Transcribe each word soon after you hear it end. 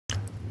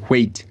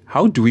Wait,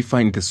 how do we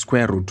find the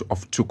square root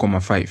of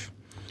 2,5?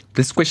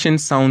 This question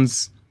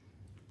sounds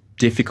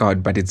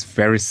difficult, but it's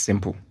very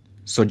simple.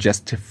 So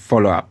just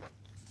follow up.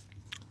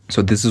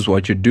 So this is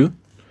what you do.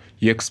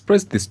 You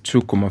express this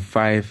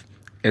 2,5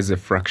 as a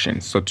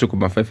fraction. So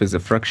 2,5 as a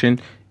fraction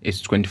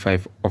is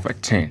 25 over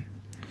 10.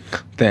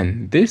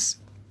 Then this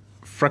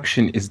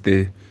fraction is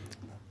the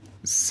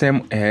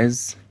same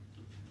as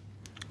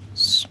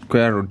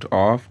square root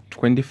of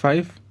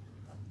 25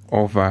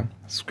 over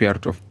square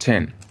root of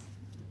 10.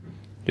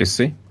 You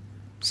see?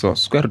 So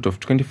square root of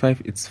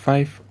 25, it's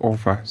 5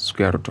 over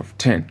square root of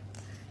 10.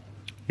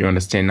 You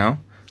understand now?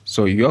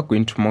 So you are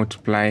going to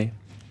multiply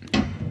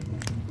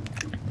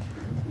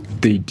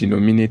the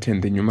denominator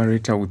and the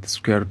numerator with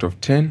square root of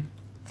 10.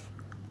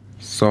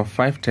 So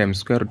 5 times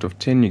square root of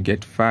 10, you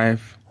get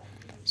 5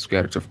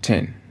 square root of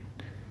 10.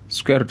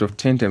 Square root of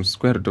 10 times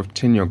square root of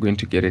 10, you're going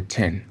to get a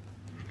 10.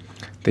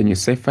 Then you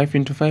say 5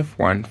 into 5,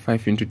 1,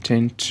 5 into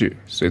 10, 2.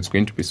 So it's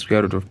going to be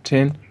square root of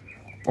 10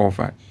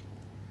 over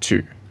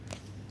 2.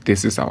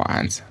 This is our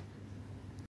answer.